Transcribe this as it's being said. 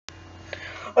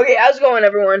Okay, how's it going,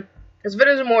 everyone? This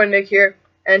video is more Nick here,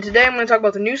 and today I'm going to talk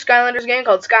about the new Skylanders game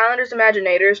called Skylanders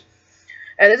Imaginators.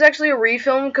 And it's actually a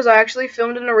refilm because I actually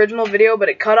filmed an original video, but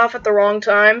it cut off at the wrong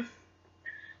time.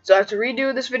 So I have to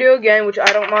redo this video again, which I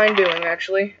don't mind doing,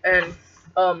 actually. And,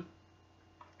 Skylanders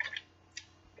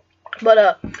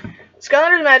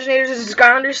Imaginators is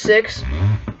Skylanders 6.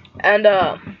 And,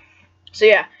 so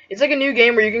yeah, it's like a new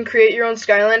game where you can create your own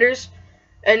Skylanders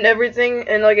and everything,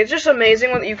 and like it's just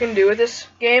amazing what you can do with this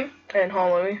game. And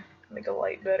hold on, let me make a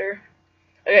light better.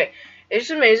 Okay, it's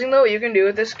just amazing though what you can do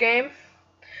with this game,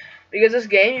 because this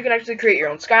game you can actually create your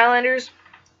own Skylanders.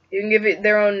 You can give it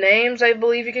their own names, I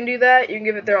believe you can do that. You can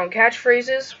give it their own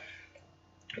catchphrases,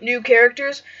 new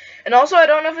characters, and also I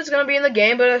don't know if it's gonna be in the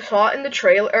game, but I saw it in the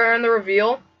trailer or in the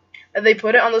reveal that they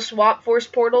put it on the Swap Force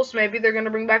portal. So maybe they're gonna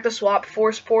bring back the Swap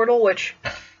Force portal, which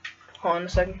hold on a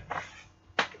second.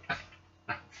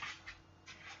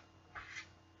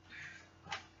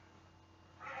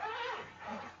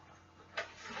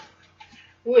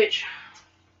 Which,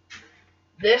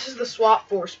 this is the Swap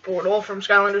Force portal from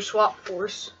Skylanders Swap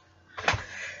Force.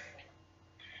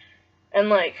 And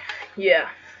like, yeah.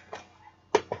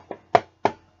 It's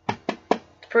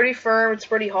pretty firm, it's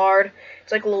pretty hard.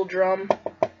 It's like a little drum.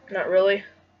 Not really.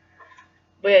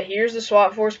 But yeah, here's the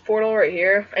Swap Force portal right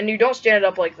here. And you don't stand it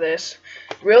up like this.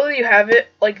 Really, you have it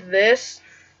like this.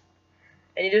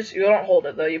 And you don't hold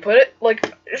it though. You put it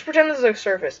like, just pretend this is a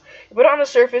surface. You put it on the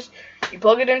surface, you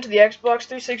plug it into the Xbox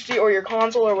 360 or your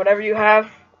console or whatever you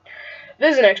have.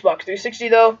 This is an Xbox 360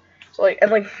 though. So like,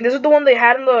 and like, this is the one they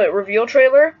had in the reveal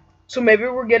trailer. So maybe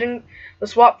we're getting the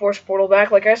Swap Force portal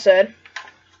back, like I said.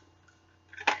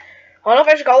 I don't know if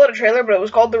I should call it a trailer, but it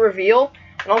was called the reveal.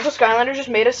 And also Skylanders just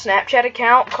made a Snapchat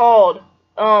account called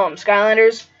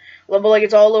Skylanders, but like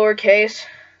it's all lowercase.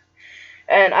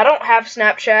 And I don't have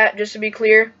Snapchat, just to be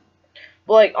clear.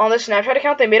 But like on the Snapchat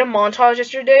account, they made a montage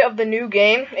yesterday of the new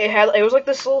game. It was like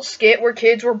this little skit where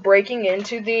kids were breaking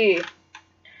into the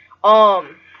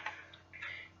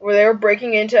where they were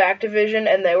breaking into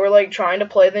Activision and they were like trying to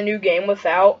play the new game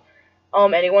without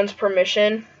anyone's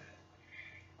permission.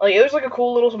 Like it was like a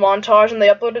cool little montage, and they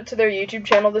uploaded it to their YouTube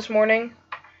channel this morning.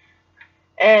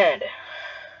 And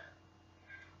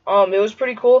it was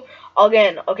pretty cool.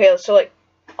 Again, okay, so like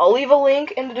I'll leave a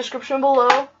link in the description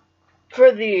below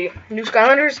for the new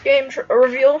Skylanders game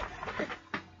reveal,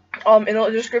 in the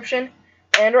description,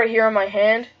 and right here on my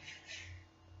hand.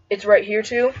 It's right here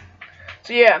too.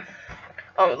 So yeah,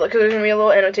 look, there's gonna be a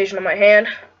little annotation on my hand.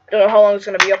 Don't know how long it's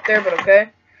gonna be up there, but okay.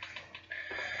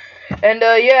 And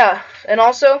yeah, and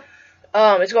also,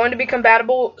 it's going to be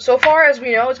compatible. So far as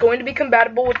we know, it's going to be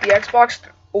compatible with the Xbox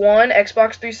One,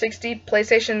 Xbox 360,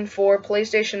 PlayStation 4,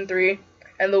 PlayStation 3.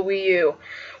 And the Wii U.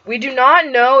 We do not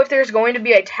know if there's going to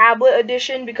be a tablet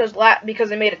edition because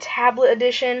they made a tablet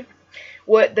edition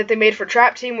that they made for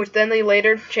Trap Team, which then they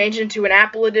later changed into an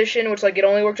Apple edition, which like it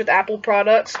only worked with Apple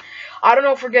products. I don't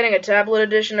know if we're getting a tablet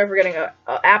edition or if we're getting a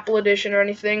Apple edition or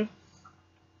anything.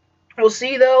 We'll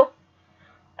see though.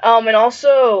 And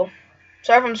also,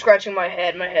 sorry if I'm scratching my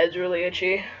head. My head's really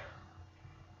itchy.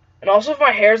 And also, if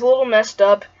my hair's a little messed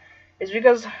up, it's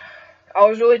because I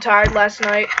was really tired last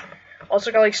night.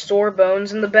 Also got like sore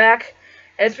bones in the back,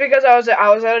 and it's because I was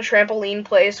at a trampoline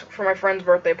place for my friend's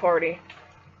birthday party.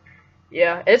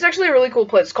 Yeah, it's actually a really cool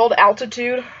place. It's called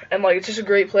Altitude, and like it's just a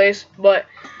great place. But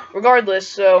regardless,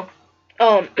 so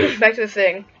back to the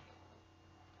thing.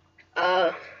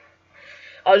 I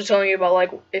was just telling you about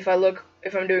like if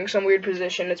I'm doing some weird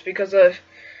position, it's because of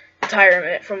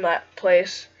retirement from that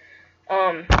place.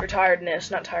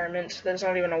 Retiredness, not tirement. That's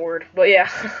not even a word. But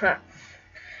yeah.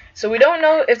 So we don't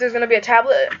know if there's going to be a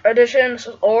tablet edition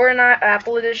or an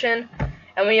Apple edition,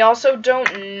 and we also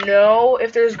don't know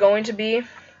if there's going to be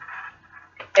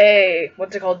a,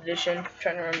 what's it called, edition? I'm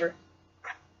trying to remember.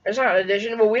 It's not an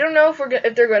edition, but we don't know if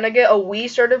they're going to get a Wii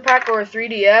starter pack or a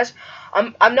 3DS.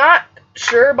 I'm not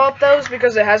sure about those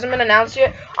because it hasn't been announced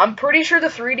yet. I'm pretty sure the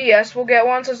 3DS will get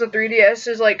one since the 3DS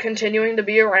is like continuing to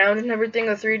be around and everything.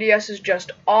 The 3DS is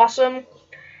just awesome.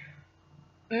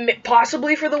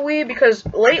 Possibly for the Wii, because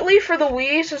lately for the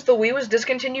Wii, since the Wii was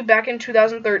discontinued back in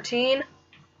 2013,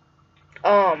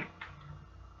 the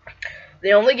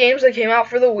only games that came out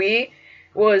for the Wii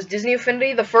was Disney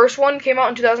Infinity. The first one came out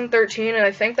in 2013, and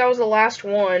I think that was the last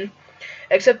one,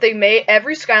 except they made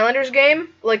every Skylanders game,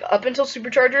 like up until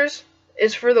Superchargers,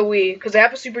 is for the Wii, because they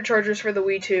have a Superchargers for the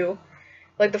Wii too.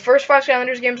 Like, the first 5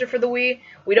 Skylanders games are for the Wii.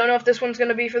 We don't know if this one's going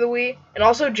to be for the Wii. And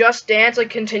also, Just Dance, like,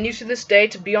 continues to this day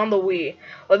to be on the Wii.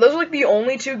 Like, those are, like, the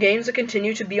only 2 games that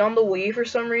continue to be on the Wii for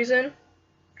some reason.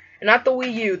 And not the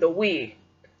Wii U, the Wii.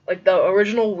 Like, the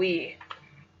original Wii.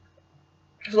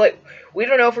 So like, we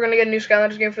don't know if we're gonna get a new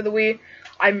Skylanders game for the Wii.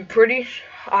 I'm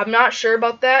not sure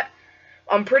about that.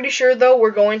 I'm pretty sure though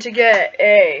we're going to get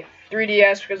a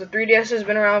 3DS because the 3DS has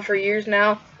been around for years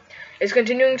now. It's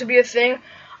continuing to be a thing.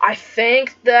 I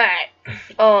think that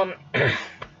what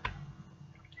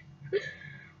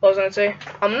was I gonna say?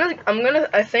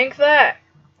 I think that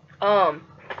the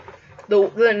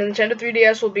Nintendo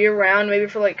 3DS will be around maybe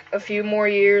for like a few more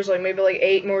years, like maybe like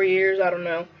 8 more years, I don't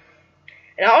know.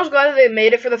 And I was glad that they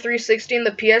made it for the 360 and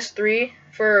the PS3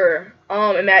 for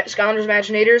Skylanders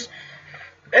Imaginators.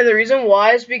 And the reason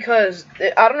why is because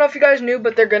I don't know if you guys knew,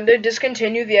 but they're going to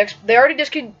discontinue they already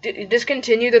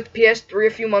discontinued the PS3 a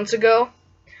few months ago,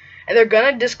 and they're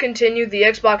going to discontinue the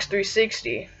Xbox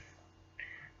 360,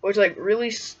 which like really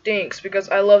stinks because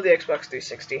I love the Xbox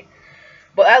 360.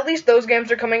 But at least those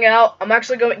games are coming out. I'm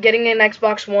actually getting an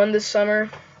Xbox One this summer,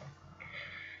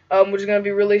 which is going to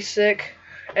be really sick.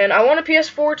 And I want a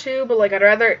PS4 too, but like I'd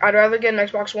rather get an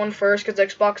Xbox One first because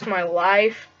Xbox is my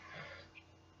life.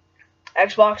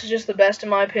 Xbox is just the best in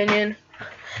my opinion.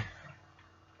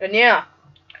 And yeah.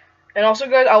 And also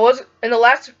guys, I was in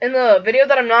the video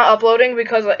that I'm not uploading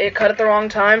because it cut at the wrong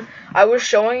time, I was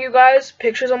showing you guys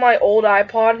pictures on my old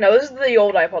iPod. Now this is the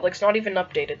old iPod, like it's not even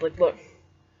updated. Like look.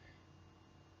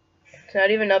 It's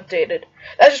not even updated.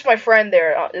 That's just my friend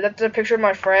there. That's a picture of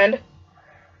my friend.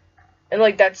 And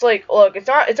like that's like look, it's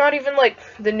not even like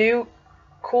the new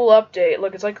cool update.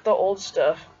 Look, it's like the old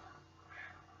stuff.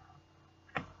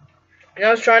 And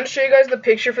I was trying to show you guys the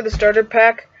picture for the starter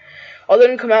pack. Oh, it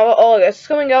didn't come out. Oh, it's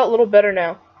coming out a little better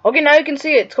now. Okay, now you can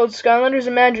see it. It's called Skylanders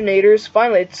Imaginators.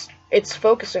 Finally, it's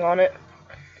focusing on it.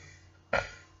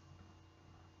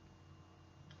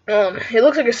 It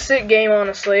looks like a sick game,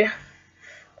 honestly.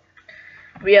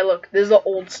 But yeah, look, this is the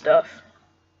old stuff.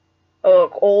 Oh,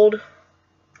 look, old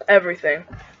everything.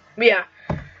 But yeah.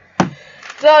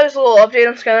 So just a little update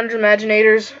on Skylanders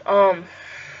Imaginators.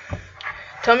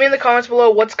 Tell me in the comments below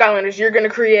what Skylanders you're gonna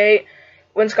create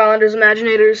when Skylanders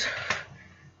Imaginators.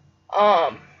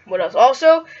 What else?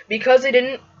 Also, because I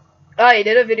did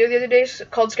a video the other day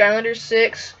called Skylanders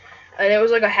 6, and it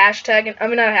was like a hashtag, I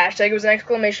mean not a hashtag, it was an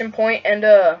exclamation point and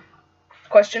a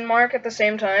question mark at the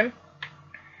same time.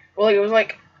 Well, like it was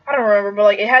like, I don't remember, but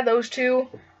like it had those two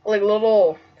like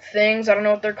little things, I don't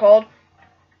know what they're called,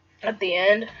 at the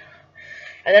end.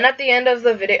 And then at the end of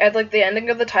the video, at like the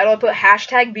ending of the title, I put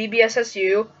hashtag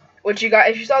BBSSU, which you got,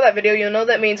 if you saw that video, you'll know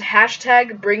that means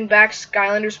hashtag bring back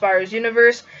Skylanders Spyro's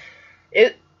universe.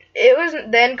 It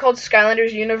wasn't then called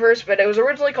Skylanders Universe, but it was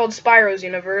originally called Spyro's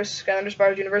Universe, Skylanders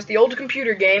Spyro's Universe, the old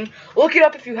computer game. Look it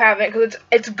up if you haven't, because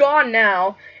it's gone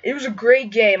now. It was a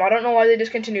great game. I don't know why they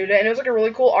discontinued it, and it was like a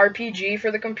really cool RPG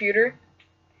for the computer.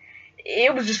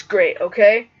 It was just great,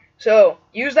 okay? So,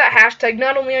 use that hashtag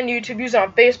not only on YouTube, use it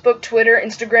on Facebook, Twitter,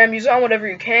 Instagram, use it on whatever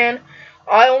you can.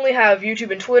 I only have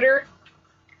YouTube and Twitter.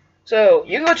 So,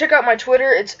 you can go check out my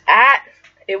Twitter.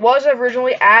 It was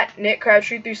originally at Nick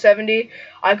Crabtree 370.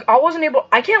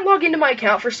 I can't log into my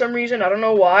account for some reason. I don't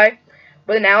know why.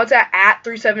 But now it's at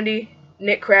 370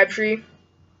 Nick Crabtree.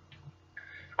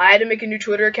 I had to make a new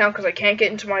Twitter account because I can't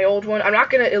get into my old one. I'm not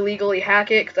going to illegally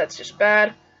hack it because that's just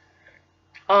bad.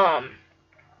 But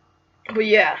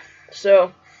yeah,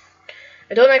 so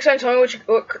until next time, tell me what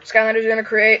Skylanders you're going to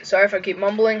create. Sorry if I keep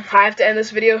mumbling. I have to end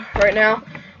this video right now.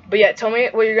 But yeah, tell me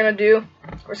what you're going to do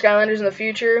for Skylanders in the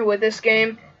future with this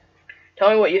game. Tell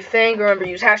me what you think. Remember,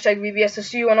 use hashtag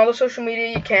BBSSU on all the social media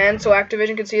you can so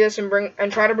Activision can see this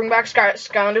and try to bring back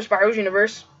Skylanders Spyro's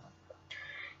Universe.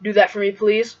 Do that for me,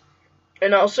 please.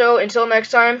 And also, until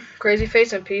next time, crazy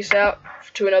face and peace out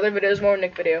to another Videos More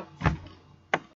Nick video.